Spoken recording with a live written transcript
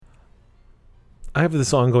I have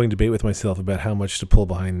this ongoing debate with myself about how much to pull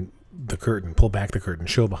back the curtain,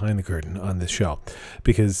 show behind the curtain on this show.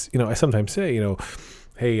 Because, I sometimes say,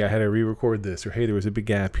 hey, I had to re-record this, or hey, there was a big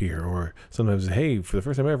gap here, or sometimes, hey, for the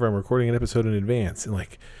first time ever, I'm recording an episode in advance. And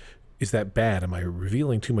is that bad? Am I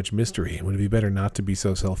revealing too much mystery? And would it be better not to be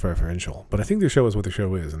so self-referential? But I think the show is what the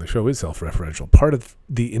show is, and the show is self-referential. Part of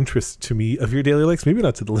the interest to me of Your Daily Likes, maybe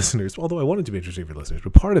not to the listeners, although I want it to be interesting for the listeners,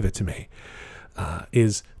 but part of it to me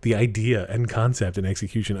is the idea and concept and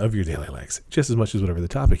execution of Your Daily Likes, just as much as whatever the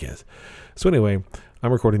topic is. So anyway,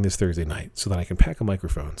 I'm recording this Thursday night so that I can pack a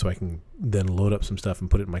microphone so I can then load up some stuff and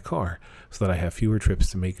put it in my car so that I have fewer trips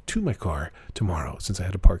to make to my car tomorrow, since I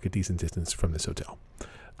had to park a decent distance from this hotel.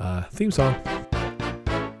 Theme song.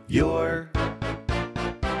 Your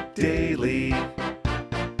Daily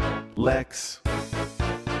Lex.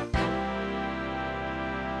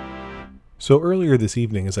 So earlier this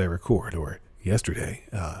evening as I record, or yesterday,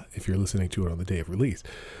 if you're listening to it on the day of release,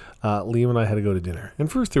 Liam and I had to go to dinner.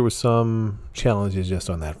 And first there was some challenges just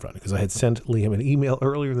on that front, because I had sent Liam an email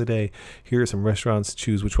earlier in the day. Here are some restaurants.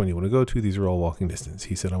 Choose which one you want to go to. These are all walking distance.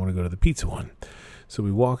 He said, I want to go to the pizza one. So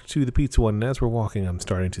we walked to the pizza one, and as we're walking, I'm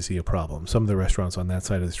starting to see a problem. Some of the restaurants on that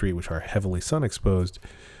side of the street, which are heavily sun-exposed,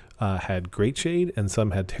 had great shade, and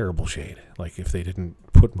some had terrible shade, like if they didn't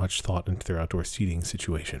put much thought into their outdoor seating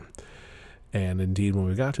situation. And indeed, when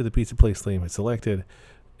we got to the pizza place Liam had selected,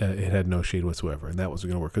 it had no shade whatsoever, and that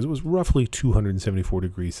wasn't going to work, because it was roughly 274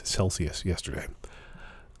 degrees Celsius yesterday.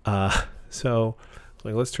 So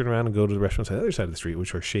let's turn around and go to the restaurants on the other side of the street,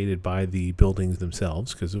 which are shaded by the buildings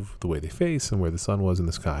themselves because of the way they face and where the sun was in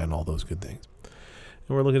the sky and all those good things.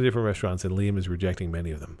 And we're looking at different restaurants, and Liam is rejecting many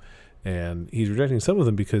of them. And he's rejecting some of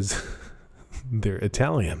them because they're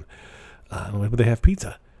Italian. And I'm like, but they have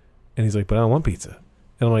pizza. And he's like, but I don't want pizza.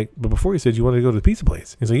 And I'm like, but before you said you wanted to go to the pizza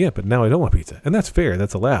place. He's like, yeah, but now I don't want pizza. And that's fair.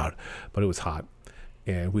 That's allowed. But it was hot.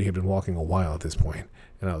 And we had been walking a while at this point,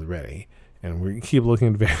 and I was ready. And we keep looking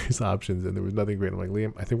at various options, and there was nothing great. I'm like,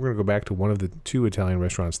 Liam, I think we're going to go back to one of the 2 Italian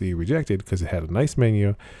restaurants that you rejected because it had a nice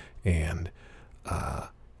menu, and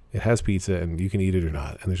it has pizza, and you can eat it or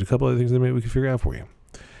not. And there's a couple other things that maybe we can figure out for you.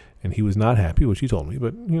 And he was not happy, which he told me,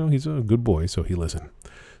 but, he's a good boy, so he listened.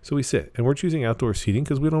 So we sit, and we're choosing outdoor seating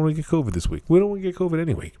because we don't want to get COVID this week. We don't want to get COVID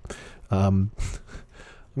any week. I'm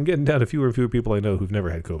getting down to fewer and fewer people I know who've never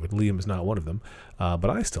had COVID. Liam is not one of them, but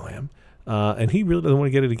I still am. And he really doesn't want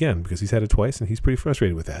to get it again because he's had it twice, and he's pretty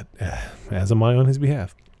frustrated with that, as am I on his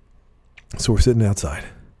behalf. So we're sitting outside,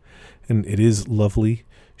 and it is lovely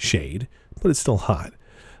shade, but it's still hot.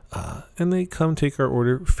 And they come take our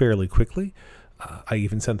order fairly quickly. I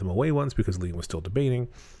even sent them away once because Liam was still debating.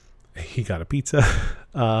 He got a pizza,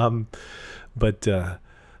 and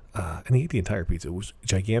he ate the entire pizza. It was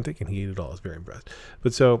gigantic, and he ate it all. I was very impressed.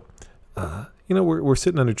 But so, we're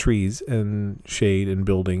sitting under trees and shade and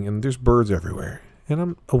building, and there's birds everywhere, and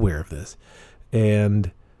I'm aware of this.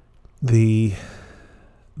 And the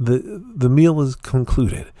meal is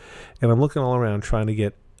concluded, and I'm looking all around trying to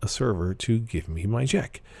get a server to give me my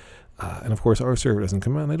check. And of course, our server doesn't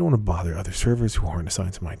come out, and I don't want to bother other servers who aren't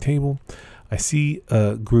assigned to my table. I see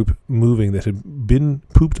a group moving that had been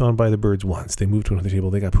pooped on by the birds once. They moved to another table.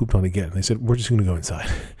 They got pooped on again. They said, we're just going to go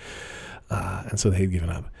inside. And so they had given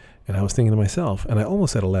up. And I was thinking to myself, and I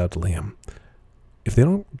almost said aloud to Liam, if they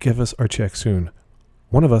don't give us our check soon,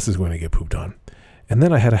 one of us is going to get pooped on. And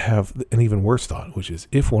then I had to have an even worse thought, which is,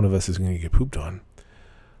 if one of us is going to get pooped on,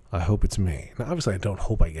 I hope it's me. Now, obviously, I don't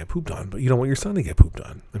hope I get pooped on, but you don't want your son to get pooped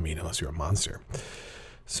on. I mean, unless you're a monster.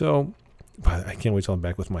 So I can't wait till I'm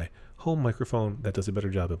back with my home microphone that does a better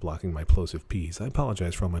job at blocking my plosive P's. I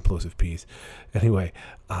apologize for all my plosive P's. Anyway,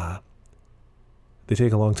 they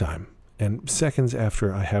take a long time. And seconds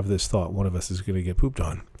after I have this thought, one of us is going to get pooped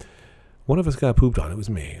on. One of us got pooped on. It was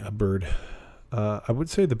me, a bird. I would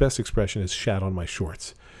say the best expression is shat on my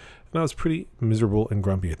shorts. And I was pretty miserable and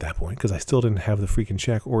grumpy at that point because I still didn't have the freaking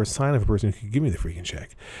check or a sign of a person who could give me the freaking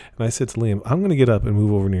check. And I said to Liam, I'm going to get up and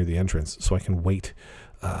move over near the entrance so I can wait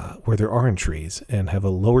where there aren't trees and have a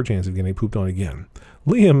lower chance of getting pooped on again.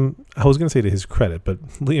 Liam, I was going to say to his credit, but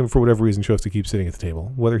Liam, for whatever reason, chose to keep sitting at the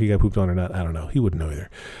table. Whether he got pooped on or not, I don't know. He wouldn't know either,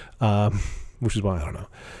 which is why I don't know.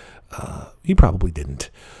 He probably didn't.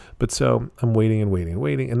 But so I'm waiting and waiting and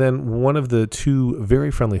waiting. And then one of the 2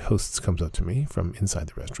 very friendly hosts comes up to me from inside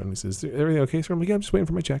the restaurant. He says, everything okay, sir? I'm like, yeah, I'm just waiting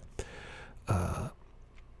for my check.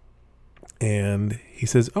 And he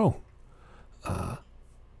says, and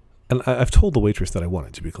I've told the waitress that I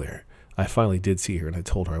wanted, to be clear. I finally did see her, and I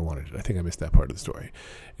told her I wanted it. I think I missed that part of the story.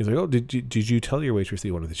 He's like, did you tell your waitress that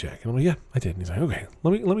you wanted the check? And I'm like, yeah, I did. And he's like, okay,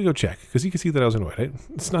 let me go check. Because he could see that I was annoyed.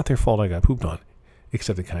 It's not their fault I got pooped on.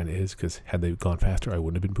 Except it kind of is, because had they gone faster, I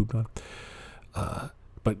wouldn't have been pooped on.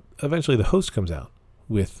 But eventually the host comes out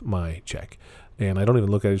with my check. And I don't even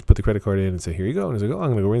look at it, just put the credit card in and say, here you go. And he's like, oh, I'm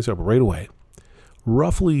going to go ring this up right away.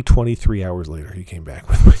 Roughly 23 hours later, he came back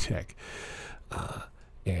with my check.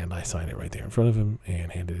 And I signed it right there in front of him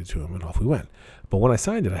and handed it to him, and off we went. But when I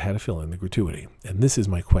signed it, I had to fill in the gratuity. And this is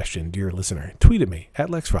my question, dear listener. Tweet at me,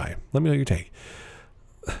 @LexFry. Let me know your take.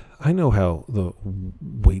 I know how the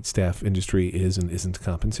wait staff industry is and isn't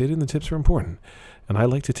compensated, and the tips are important. And I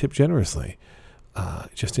like to tip generously,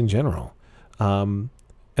 just in general. And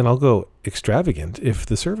I'll go extravagant if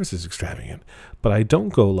the service is extravagant. But I don't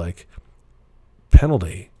go like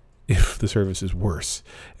penalty if the service is worse.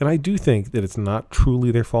 And I do think that it's not truly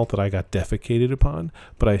their fault that I got defecated upon,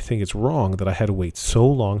 but I think it's wrong that I had to wait so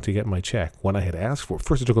long to get my check when I had asked for it.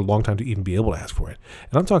 First, it took a long time to even be able to ask for it.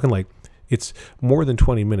 And I'm talking like it's more than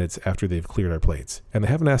 20 minutes after they've cleared our plates. And they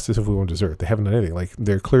haven't asked us if we want dessert. They haven't done anything. Like,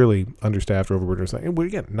 they're clearly understaffed or overburdened or something. And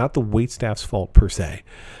again, not the wait staff's fault per se,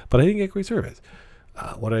 but I didn't get great service.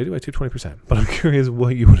 What did I do? I tipped 20%. But I'm curious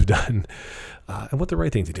what you would have done and what the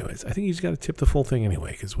right thing to do is. I think you just got to tip the full thing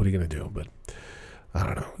anyway, because what are you going to do? But I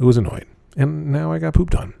don't know. It was annoying. And now I got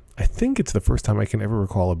pooped on. I think it's the first time I can ever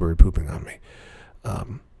recall a bird pooping on me.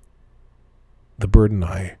 The bird and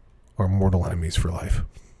I are mortal enemies for life.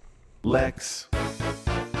 Lex